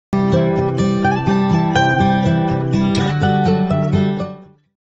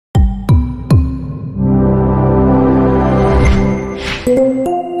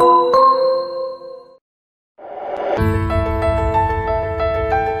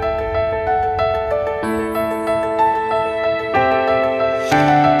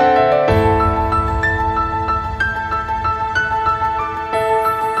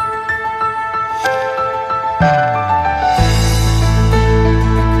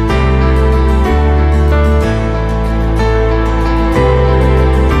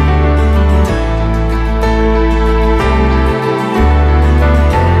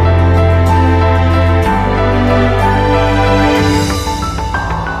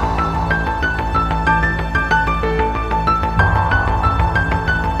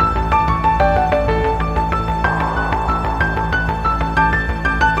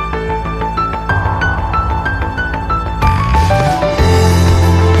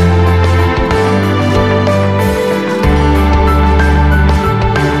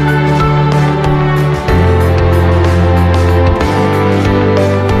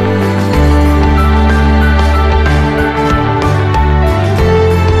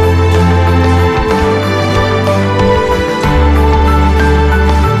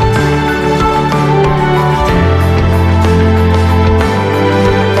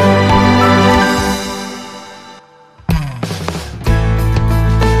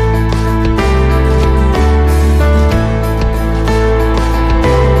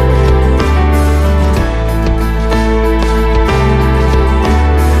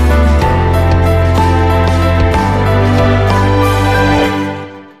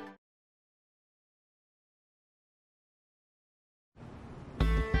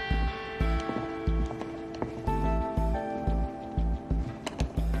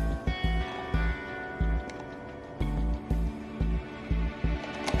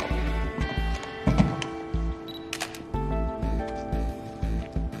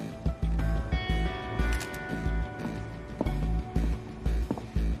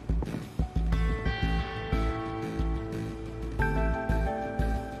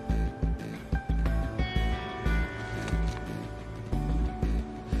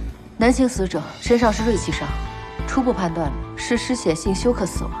男性死者身上是锐器伤，初步判断是失血性休克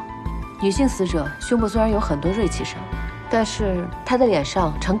死亡。女性死者胸部虽然有很多锐器伤，但是她的脸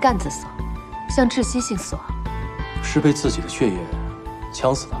上呈淡紫色，像窒息性死亡。是被自己的血液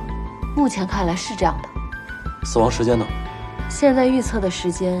呛死的？目前看来是这样的。死亡时间呢？现在预测的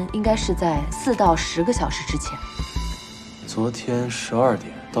时间应该是在4到10个小时之前。昨天12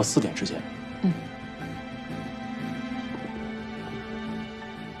点到4点之间。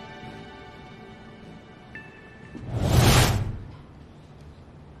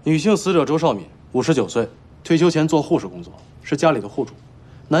女性死者周少敏，59岁，退休前做护士工作，是家里的户主。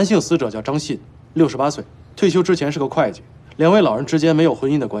男性死者叫张信，68岁，退休之前是个会计。两位老人之间没有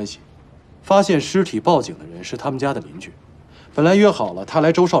婚姻的关系。发现尸体报警的人是他们家的邻居，本来约好了他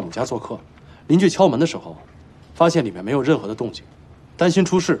来周少敏家做客。邻居敲门的时候，发现里面没有任何的动静，担心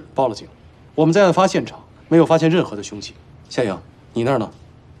出事，报了警。我们在案发现场没有发现任何的凶器。夏莹，你那儿呢？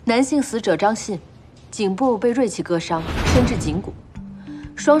男性死者张信，颈部被锐器割伤，深至颈骨。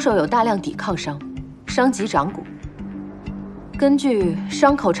双手有大量抵抗伤，伤及掌骨。根据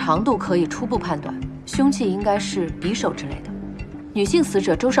伤口长度可以初步判断，凶器应该是匕首之类的。女性死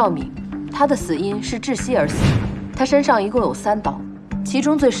者周少敏，她的死因是窒息而死。她身上一共有3刀，其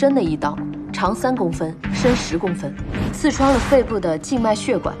中最深的一刀长3公分，深10公分，刺穿了肺部的静脉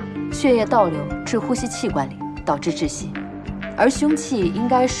血管，血液倒流至呼吸器官里，导致窒息。而凶器应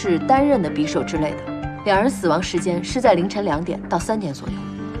该是单刃的匕首之类的。两人死亡时间是在凌晨2点到3点左右。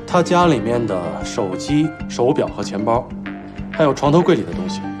他家里面的手机、手表和钱包，还有床头柜里的东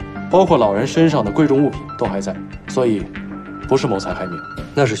西，包括老人身上的贵重物品都还在，所以不是谋财害命，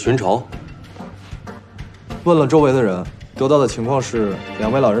那是寻仇。问了周围的人，得到的情况是2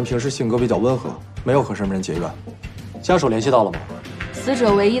位老人平时性格比较温和，没有和什么人结怨。家属联系到了吗？死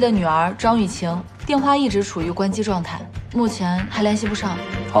者唯一的女儿张雨晴电话一直处于关机状态，目前还联系不上。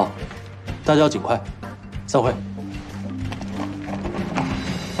好，大家要尽快。散会。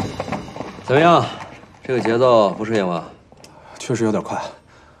怎么样？这个节奏不适应吧？确实有点快。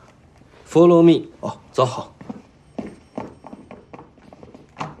Follow me。哦，走。好。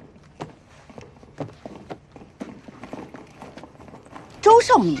周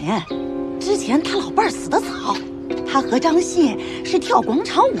少敏，之前他老伴儿死得早，他和张信是跳广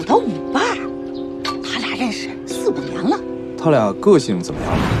场舞的舞伴，他俩认识4、5年了。他俩个性怎么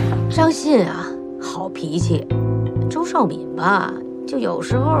样？张信啊，好脾气；周少敏吧，就有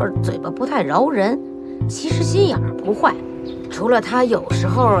时候嘴巴不太饶人，其实心眼儿不坏。除了他有时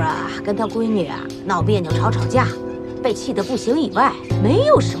候啊跟他闺女啊闹别扭、吵架，被气得不行以外，没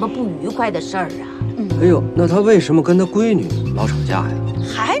有什么不愉快的事儿啊。哎呦，那他为什么跟他闺女老吵架呀？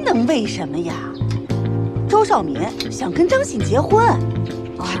还能为什么呀？周少敏想跟张信结婚，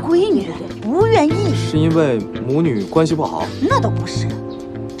他闺女不愿意，是因为母女关系不好？那倒不是，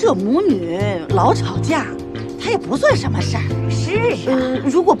这母女老吵架，他也不算什么事儿。是啊，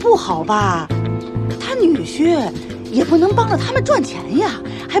如果不好吧，他女婿也不能帮着他们赚钱呀，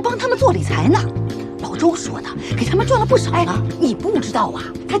还帮他们做理财呢。老周说的，给他们赚了不少呢。你不知道啊，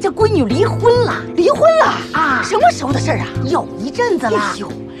他家闺女离婚了。离婚了啊？什么时候的事儿啊？有一阵子了。哎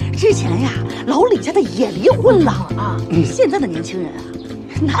呦，之前呀，老李家的也离婚了啊。现在的年轻人啊，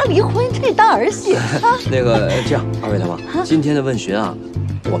拿离婚这当儿戏啊。那个这样，2位大妈，今天的问询啊，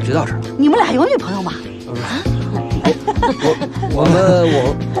我们就到这儿了。你们俩有女朋友吗？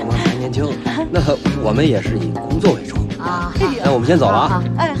我们还年轻，那我们也是以工作为主啊。那我们先走了啊。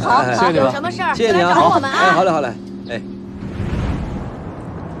哎，好，谢谢你们，有什么事儿谢谢你啊，好，哎，好嘞，好嘞，哎。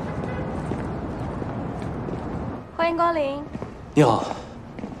欢迎光临。你好，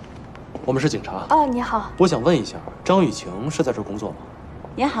我们是警察。哦，你好。我想问一下，张雨晴是在这儿工作吗？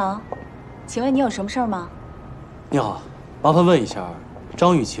您好，请问你有什么事儿吗？你好，麻烦问一下，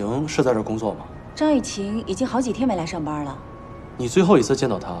张雨晴是在这儿工作吗？张雨晴已经好几天没来上班了。你最后一次见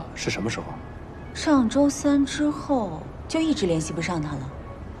到她是什么时候？上周3之后就一直联系不上她了。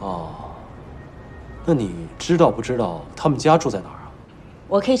哦，那你知道不知道他们家住在哪儿啊？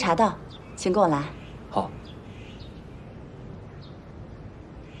我可以查到，请跟我来。好。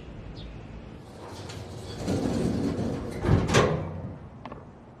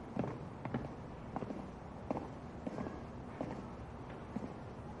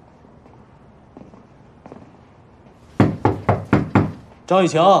张雨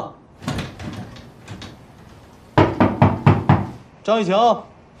晴，张雨晴，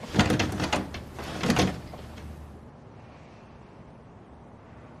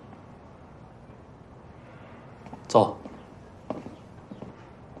走。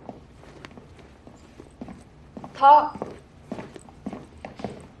头儿，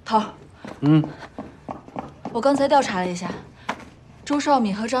我刚才调查了一下，周少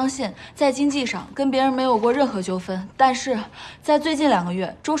敏和张信在经济上跟别人没有过任何纠纷，但是在最近2个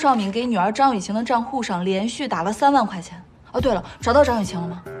月，周少敏给女儿张雨晴的账户上连续打了3万块钱。哦，对了，找到张雨晴了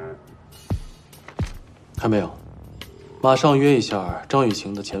吗？还没有，马上约一下张雨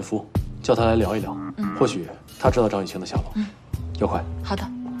晴的前夫，叫他来聊一聊，或许他知道张雨晴的下落。要快。好的。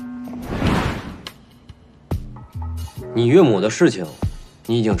你岳母的事情，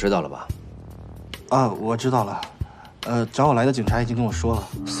你已经知道了吧？啊，我知道了。找我来的警察已经跟我说了。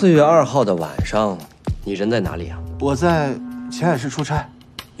4月2号的晚上，你人在哪里啊？我在前海市出差。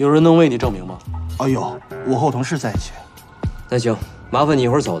有人能为你证明吗？哦，有，我和我同事在一起。那行，麻烦你一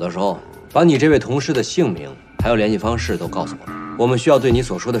会儿走的时候，把你这位同事的姓名还有联系方式都告诉我们，我们需要对你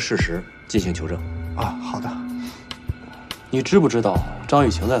所说的事实进行求证。啊，好的。你知不知道张雨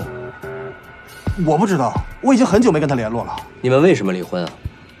晴在哪？我不知道，我已经很久没跟她联络了。你们为什么离婚啊？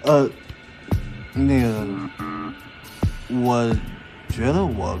那个，我觉得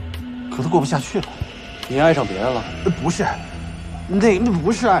我和她过不下去了。你爱上别人了？不是，那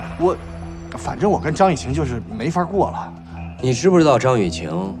不是爱我，反正我跟张雨晴就是没法过了。你知不知道张雨晴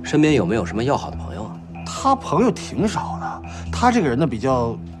身边有没有什么要好的朋友啊？她朋友挺少的，她这个人呢比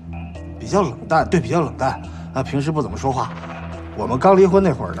较冷淡，对，比较冷淡啊，平时不怎么说话。我们刚离婚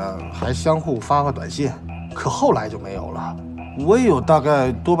那会儿呢，还相互发短信，可后来就没有了。我也有大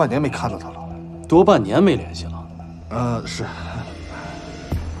概多半年没看到她了。多半年没联系了？是。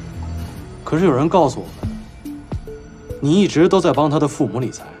可是有人告诉我们，你一直都在帮他的父母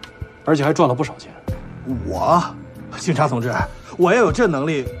理财，而且还赚了不少钱。我，警察同志，我要有这能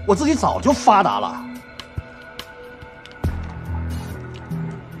力，我自己早就发达了。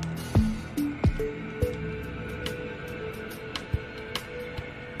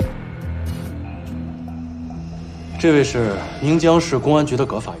这位是宁江市公安局的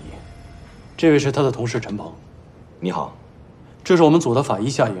葛法医，这位是他的同事陈鹏。你好，这是我们组的法医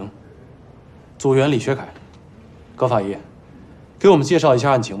夏萤，组员李学凯。葛法医，给我们介绍一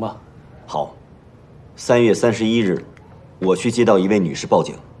下案情吧。好，3月31日，我去接到一位女士报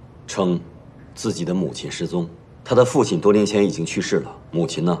警，称自己的母亲失踪，她的父亲多年前已经去世了，母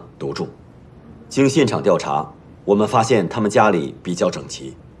亲呢独住。经现场调查，我们发现他们家里比较整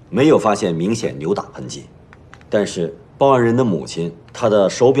齐，没有发现明显扭打痕迹。但是报案人的母亲，她的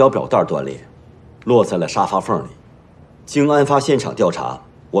手表表带断裂，落在了沙发缝里。经案发现场调查，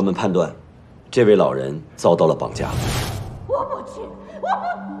我们判断，这位老人遭到了绑架。我母亲，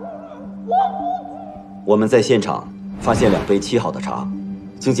我们在现场发现2杯沏好的茶，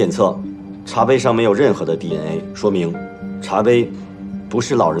经检测，茶杯上没有任何的 DNA， 说明茶杯不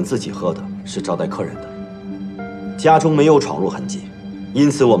是老人自己喝的，是招待客人的。家中没有闯入痕迹，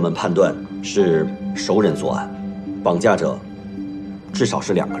因此我们判断是熟人作案。绑架者至少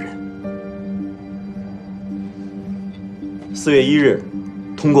是2个人。4月1日，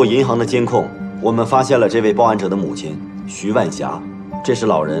通过银行的监控，我们发现了这位报案者的母亲徐万霞，这是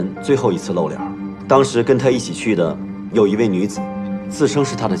老人最后一次露脸。当时跟他一起去的有一位女子，自称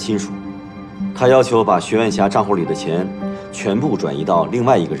是他的亲属，她要求把徐万霞账户里的钱全部转移到另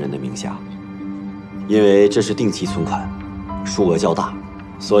外一个人的名下，因为这是定期存款，数额较大。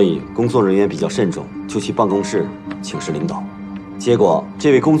所以工作人员比较慎重，就去办公室请示领导。结果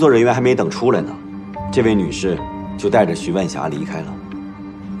这位工作人员还没等出来呢，这位女士就带着徐万霞离开了。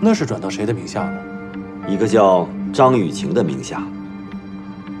那是转到谁的名下呢？一个叫张雨晴的名下。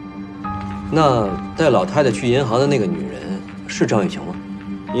那带老太太去银行的那个女人是张雨晴吗？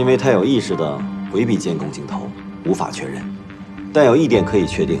因为她有意识地回避监控镜头，无法确认。但有一点可以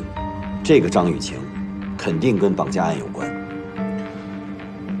确定，这个张雨晴肯定跟绑架案有关。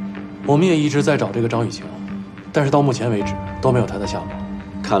我们也一直在找这个张雨晴，但是到目前为止都没有她的下落。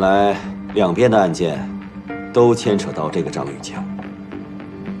看来2边的案件都牵扯到这个张雨晴。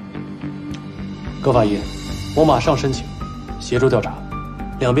葛法医，我马上申请协助调查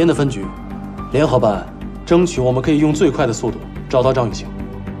，2边的分局联合办案，争取我们可以用最快的速度找到张雨晴。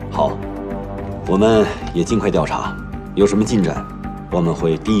好，我们也尽快调查，有什么进展，我们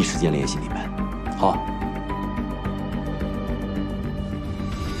会第一时间联系你们。好。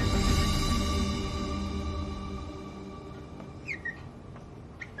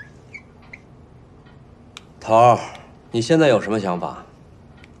头儿，你现在有什么想法？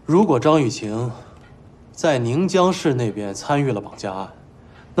如果张雨晴在宁江市那边参与了绑架案，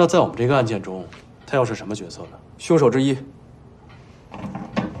那在我们这个案件中，她又是什么角色呢？凶手之一。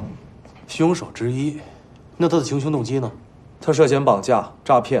凶手之一，那她的行凶动机呢？他涉嫌绑架、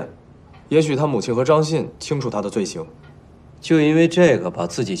诈骗，也许他母亲和张信清楚他的罪行。就因为这个把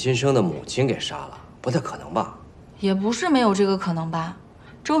自己亲生的母亲给杀了，不太可能吧？也不是没有这个可能吧。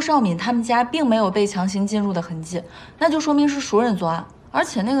周少敏他们家并没有被强行进入的痕迹，那就说明是熟人作案。而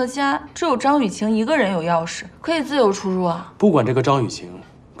且那个家只有张雨晴一个人有钥匙，可以自由出入啊。不管这个张雨晴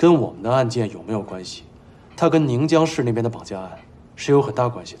跟我们的案件有没有关系，她跟宁江市那边的绑架案是有很大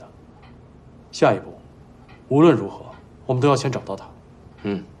关系的。下一步，无论如何，我们都要先找到她。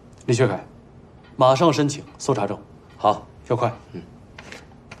李学凯，马上申请搜查证。好，要快。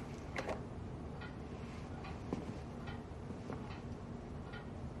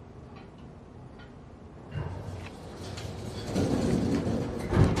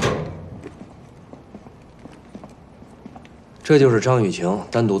这就是张雨晴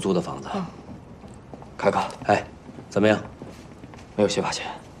单独租的房子。凯哥，哎，怎么样？没有写法钱。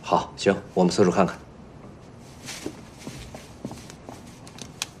好，行，我们四处看看。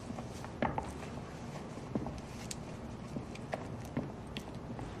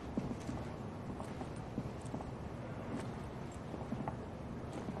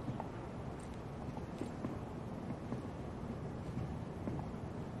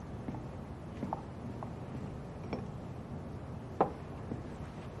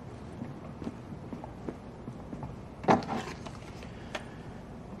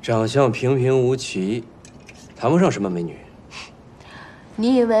长相平平无奇，谈不上什么美女。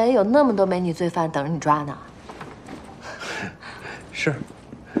你以为有那么多美女罪犯等着你抓呢？是。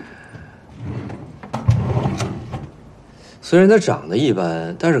虽然她长得一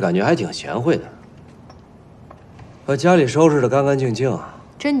般，但是感觉还挺贤惠的，把家里收拾得干干净净。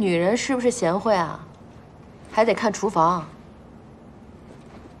这女人是不是贤惠啊？还得看厨房。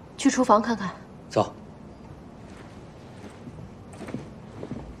去厨房看看。走。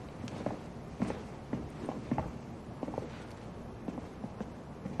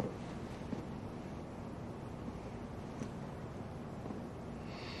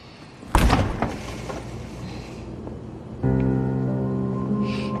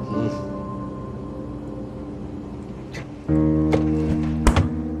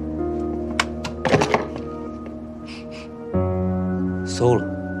搜了，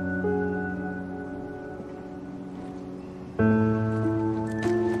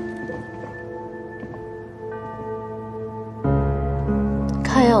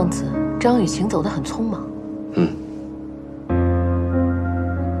看样子张雨晴走得很匆忙。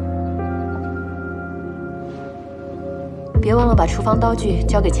别忘了把厨房刀具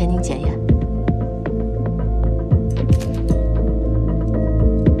交给钱宁检验。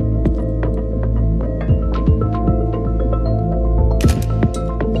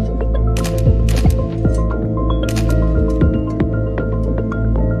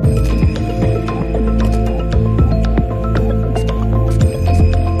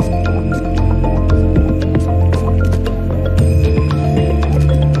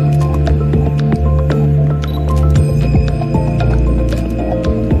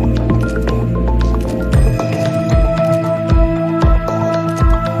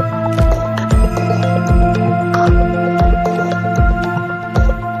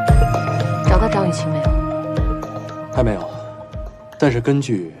但是根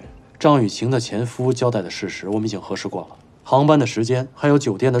据张雨晴的前夫交代的事实，我们已经核实过了，航班的时间还有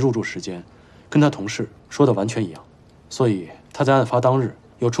酒店的入住时间，跟他同事说的完全一样，所以他在案发当日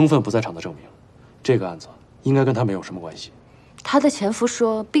有充分不在场的证明，这个案子应该跟他没有什么关系。他的前夫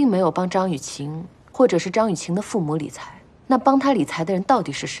说并没有帮张雨晴或者是张雨晴的父母理财，那帮他理财的人到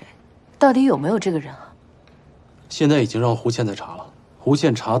底是谁？到底有没有这个人啊？现在已经让胡倩在查了，胡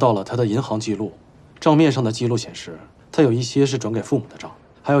倩查到了他的银行记录，账面上的记录显示，他有一些是转给父母的账，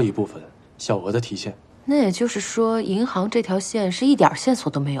还有一部分小额的提现。那也就是说，银行这条线是一点线索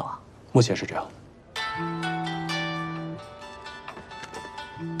都没有啊？目前是这样。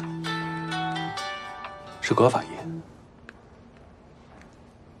是葛法医。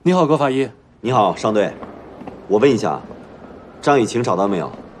你好，葛法医。你好，上队。我问一下，张雨晴找到没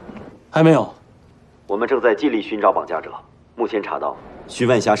有？还没有。我们正在尽力寻找绑架者。目前查到，徐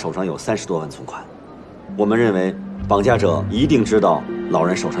万霞手上有30多万存款。我们认为，绑架者一定知道老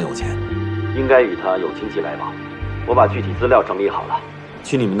人手上有钱，应该与他有经济来往。我把具体资料整理好了，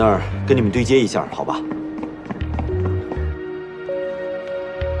去你们那儿跟你们对接一下，好吧？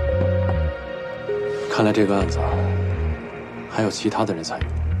看来这个案子还有其他的人参与。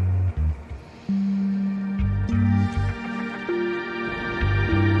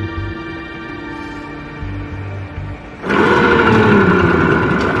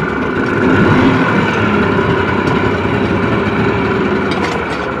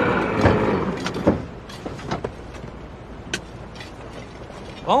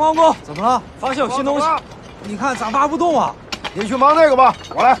王公，怎么了？发现有新东西。你看咋挖不动啊？你去忙那个吧，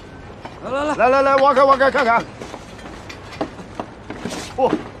我来。来，来，挖开看看。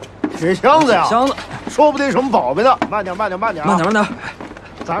嚯，铁箱子呀！箱子，说不定什么宝贝呢。慢点，慢点，慢点，慢点，慢点。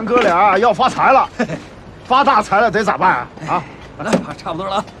咱哥俩要发财了，发大财了得咋办啊？啊，来，差不多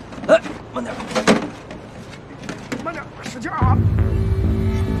了啊。来，慢点，慢点，使劲啊！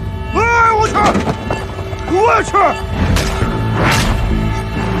哎，我去，我去！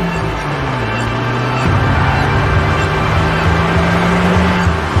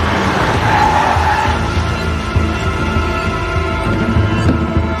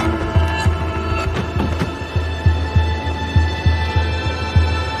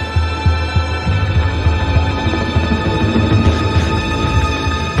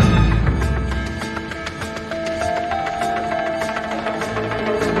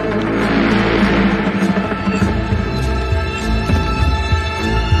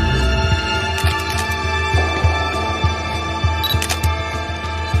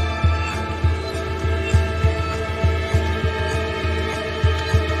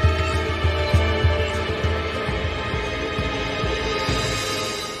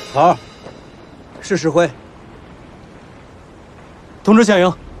头，是石灰。通知夏莹。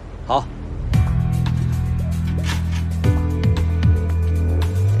好。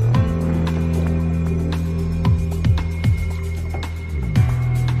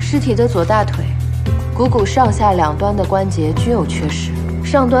尸体的左大腿、股骨上下两端的关节均有缺失，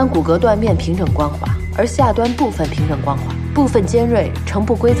上端骨骼断面平整光滑，而下端部分平整光滑，部分尖锐，呈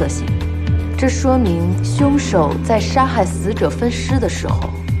不规则形。这说明凶手在杀害死者分尸的时候，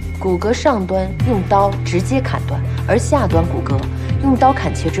骨骼上端用刀直接砍断，而下端骨骼用刀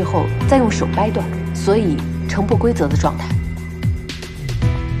砍切之后再用手掰断，所以呈不规则的状态。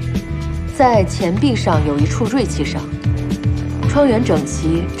在前臂上有一处锐器伤，创缘整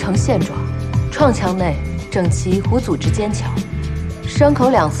齐呈线状，创腔内整齐无组织坚强，伤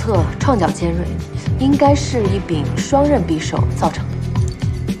口两侧创角尖锐，应该是一柄双刃匕首造成的。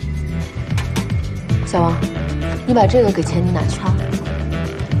小王，你把这个给钱妮拿去。好。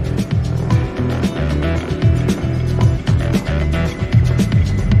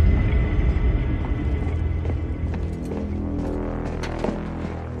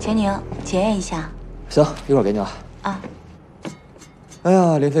钱宁，检验一下。行，一会儿给你了。啊。哎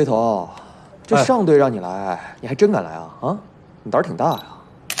呀，林飞头，这上队让你来，你还真敢来啊？啊，你胆儿挺大呀。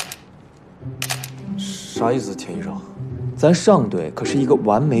啥意思，田医生？咱上队可是一个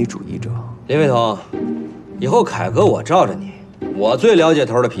完美主义者。林飞头，以后凯哥我罩着你，我最了解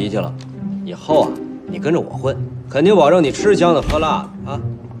头的脾气了。以后啊，你跟着我混，肯定保证你吃香的喝辣的啊！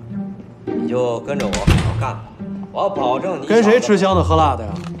你就跟着我好好干吧，我保证你。跟谁吃香的喝辣的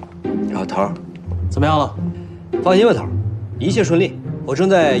呀？老头，怎么样了？放心吧，头，一切顺利。我正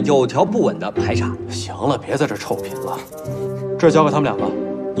在有条不紊的排查。行了，别在这臭贫了，这交给他们两个，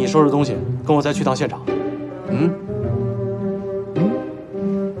你收拾东西，跟我再去趟现场。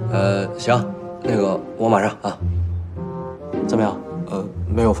行，那个我马上啊。怎么样？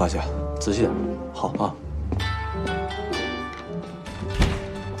没有发现。仔细点。好啊。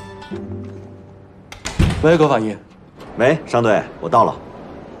喂，葛法医。喂，上队，我到了。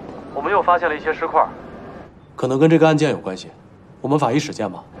我们又发现了一些尸块，可能跟这个案件有关系。我们法医室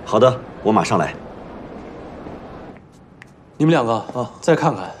见吧。好的，我马上来。你们两个啊，再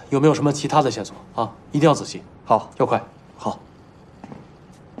看看有没有什么其他的线索啊，一定要仔细。好，要快。好。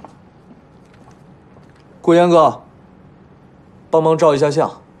顾烟哥，帮忙照一下相。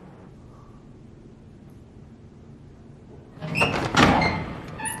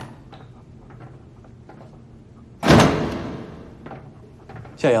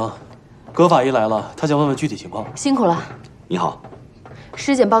夏莹，葛法医来了，他想问问具体情况。辛苦了。你好。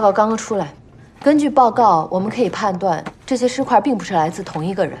尸检报告刚刚出来，根据报告，我们可以判断这些尸块并不是来自同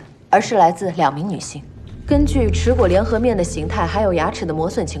一个人，而是来自2名女性。根据耻骨联合面的形态还有牙齿的磨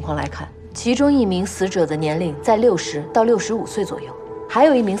损情况来看，其中1名死者的年龄在60到65岁左右，还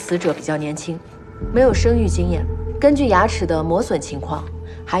有1名死者比较年轻，没有生育经验。根据牙齿的磨损情况，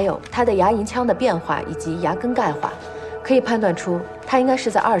还有他的牙龈腔的变化以及牙根钙化，可以判断出他应该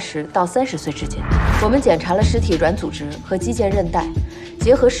是在20到30岁之间。我们检查了尸体软组织和肌腱韧带，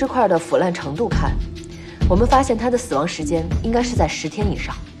结合尸块的腐烂程度看，我们发现他的死亡时间应该是在10天以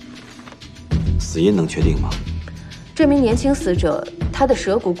上。死因能确定吗？这名年轻死者，他的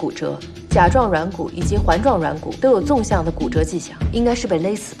舌骨骨折、甲状软骨以及环状软骨都有纵向的骨折迹象，应该是被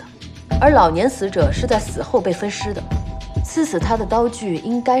勒死的。而老年死者是在死后被分尸的，刺死他的刀具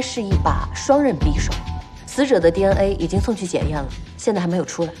应该是一把双刃匕首。死者的 DNA 已经送去检验了，现在还没有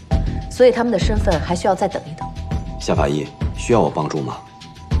出来，所以他们的身份还需要再等一等。夏法医，需要我帮助吗？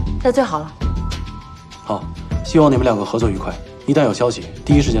那最好了。好，希望你们两个合作愉快。一旦有消息，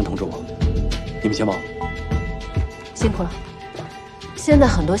第一时间通知我。你们先忙。辛苦了。现在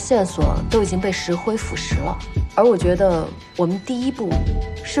很多线索都已经被石灰腐蚀了，而我觉得我们第一步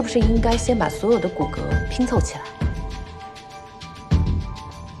是不是应该先把所有的骨骼拼凑起来？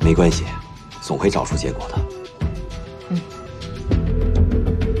没关系，总会找出结果的。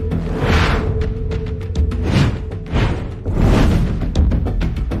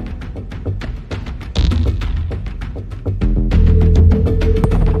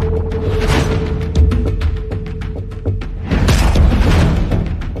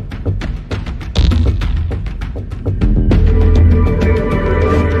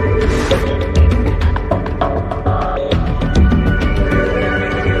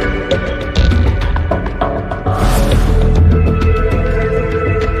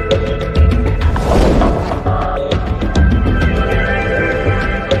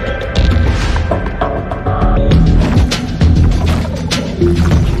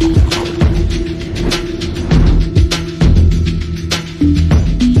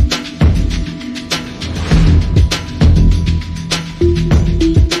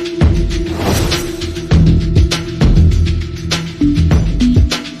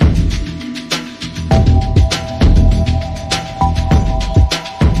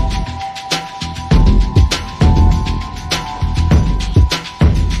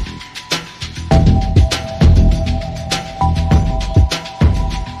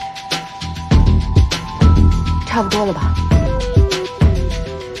差不多了吧？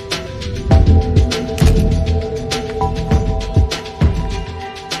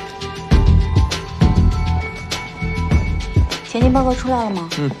前进报告出来了吗？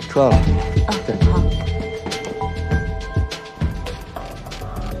出来了。对，好。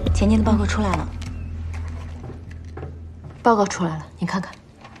前进的报告出来了。报告出来了，你看看。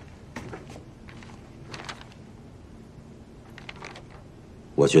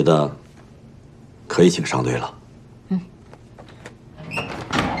我觉得可以请上队了。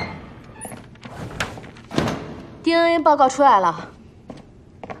DNA 报告出来了，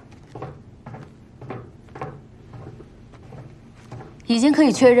已经可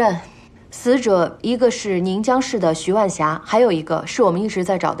以确认，死者一个是宁江市的徐万霞，还有一个是我们一直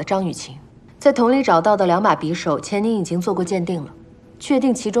在找的张雨晴。在桶里找到的2把匕首，前年已经做过鉴定了，确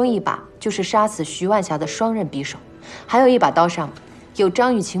定其中1把就是杀死徐万霞的双刃匕首，还有1把刀上有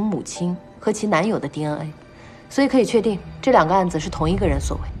张雨晴母亲和其男友的 DNA， 所以可以确定这2个案子是同一个人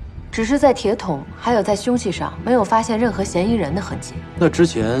所为。只是在铁桶还有在凶器上没有发现任何嫌疑人的痕迹。那之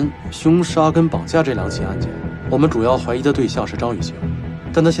前凶杀跟绑架这2起案件，我们主要怀疑的对象是张雨晴，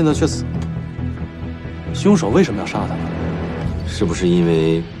但他现在却死了。凶手为什么要杀他呢？是不是因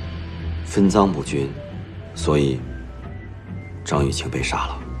为分赃不均，所以张雨晴被杀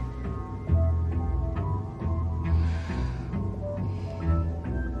了？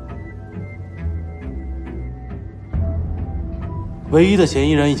唯一的嫌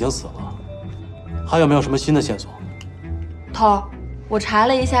疑人已经死了，还有没有什么新的线索？头儿，我查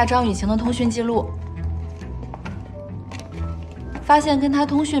了一下张雨晴的通讯记录，发现跟她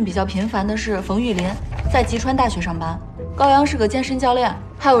通讯比较频繁的是冯玉林，在吉川大学上班；高阳是个健身教练，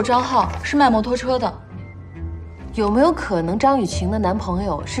还有张浩是卖摩托车的。有没有可能张雨晴的男朋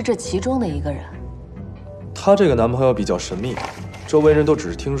友是这其中的一个人？她这个男朋友比较神秘，周围人都只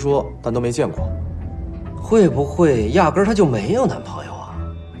是听说，但都没见过。会不会压根儿她就没有男朋友啊？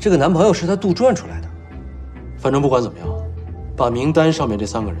这个男朋友是她杜撰出来的。反正不管怎么样，把名单上面这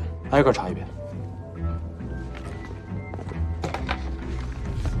3个人挨个查一遍。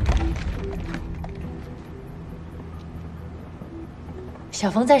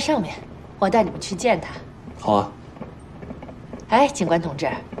小冯在上面，我带你们去见他。好啊。哎，警官同志，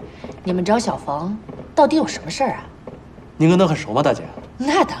你们找小冯到底有什么事儿啊？您跟他很熟吗，大姐？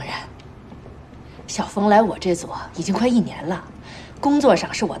那当然。小冯来我这组已经快1年了，工作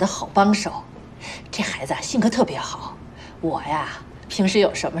上是我的好帮手。这孩子性格特别好，我呀平时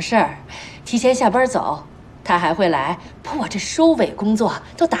有什么事儿，提前下班走，他还会来把我这收尾工作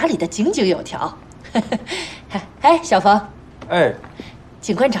都打理得井井有条。哎，小冯，哎，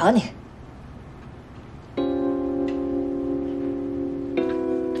警官找你。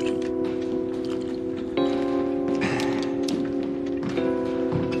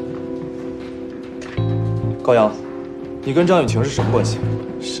高阳，你跟张雨晴是什么关系？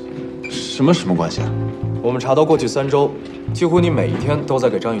什么关系啊？我们查到过去3周，几乎你每一天都在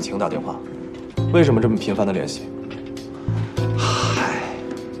给张雨晴打电话，为什么这么频繁的联系？嗨，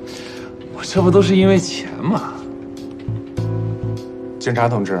我这不都是因为钱吗？警察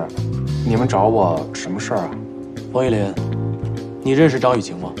同志，你们找我什么事儿啊？王玉林，你认识张雨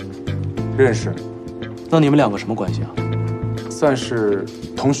晴吗？认识。那你们2个什么关系啊？算是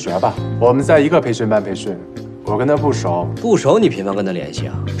同学吧，我们在一个培训班培训。我跟他不熟。不熟你频繁跟他联系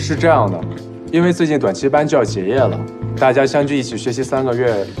啊？是这样的，因为最近短期班就要结业了，大家相聚一起学习3个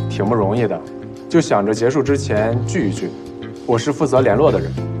月挺不容易的，就想着结束之前聚一聚。我是负责联络的人。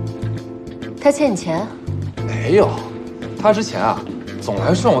他欠你钱？没有，他之前啊总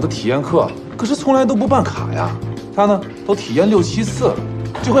来上我的体验课，可是从来都不办卡呀。他呢都体验6、7次了，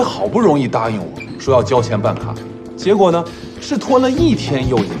这回好不容易答应我说要交钱办卡，结果呢是拖了1天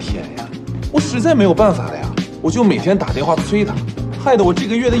又1天呀。我实在没有办法了呀，我就每天打电话催他，害得我这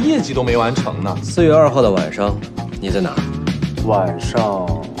个月的业绩都没完成呢。4月2号的晚上，你在哪儿？晚上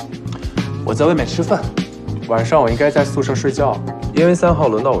我在外面吃饭，晚上我应该在宿舍睡觉，因为3号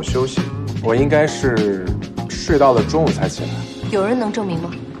轮到我休息，我应该是睡到了中午才起来。有人能证明吗？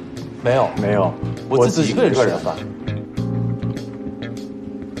没有，我自己一个人吃的饭。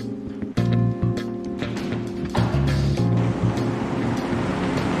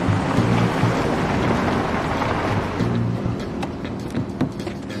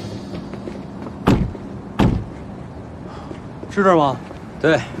是这儿吗？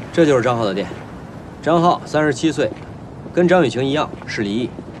对，这就是张浩的店。张浩37岁，跟张雨晴一样是离异。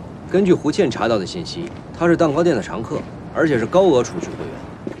根据胡倩查到的信息，他是蛋糕店的常客，而且是高额储蓄会员。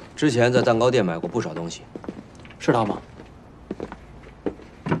之前在蛋糕店买过不少东西。是他吗？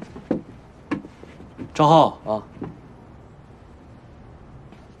张浩啊，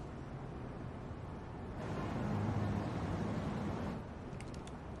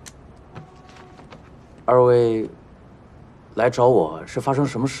二位来找我是发生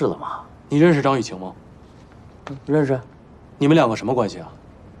什么事了吗？你认识张雨晴吗？认识。你们两个什么关系啊？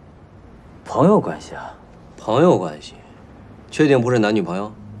朋友关系啊。朋友关系？确定不是男女朋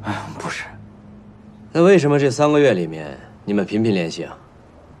友？不是。那为什么这3个月里面你们频频联系啊？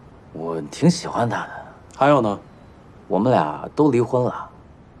我挺喜欢他的。还有呢？我们俩都离婚了，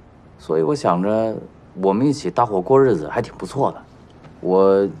所以我想着我们一起搭伙过日子还挺不错的。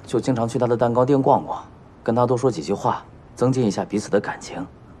我就经常去他的蛋糕店逛逛，跟他多说几句话，增进一下彼此的感情。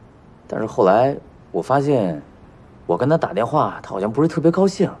但是后来我发现，我跟他打电话，他好像不是特别高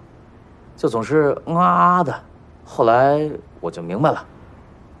兴，就总是啊的。后来我就明白了，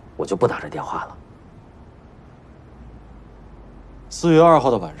我就不打这电话了。4月2号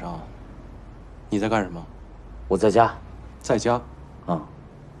的晚上，你在干什么？我在家。在家？嗯。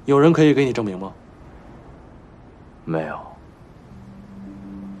有人可以给你证明吗？没有。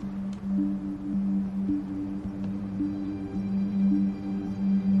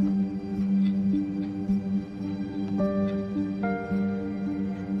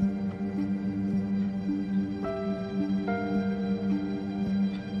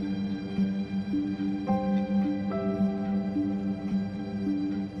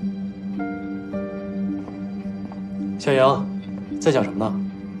夏莹，在想什么呢？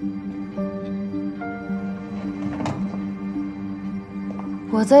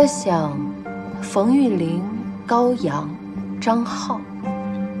我在想，冯玉玲、高阳、张浩，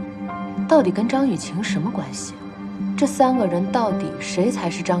到底跟张雨晴什么关系？这3个人到底谁才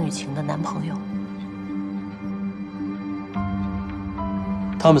是张雨晴的男朋友？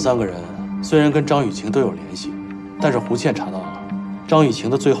他们3个人虽然跟张雨晴都有联系，但是胡倩查到了，张雨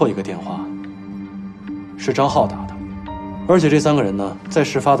晴的最后一个电话是张浩打的。而且这3个人呢，在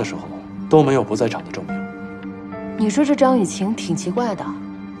事发的时候都没有不在场的证明。你说这张雨晴挺奇怪的，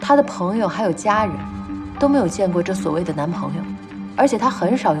她的朋友还有家人都没有见过这所谓的男朋友，而且她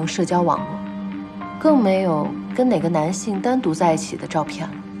很少用社交网络，更没有跟哪个男性单独在一起的照片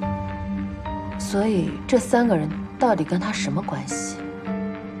了。所以这3个人到底跟她什么关系，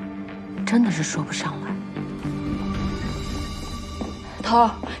真的是说不上来。头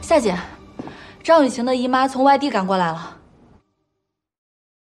儿，夏姐，张雨晴的姨妈从外地赶过来了。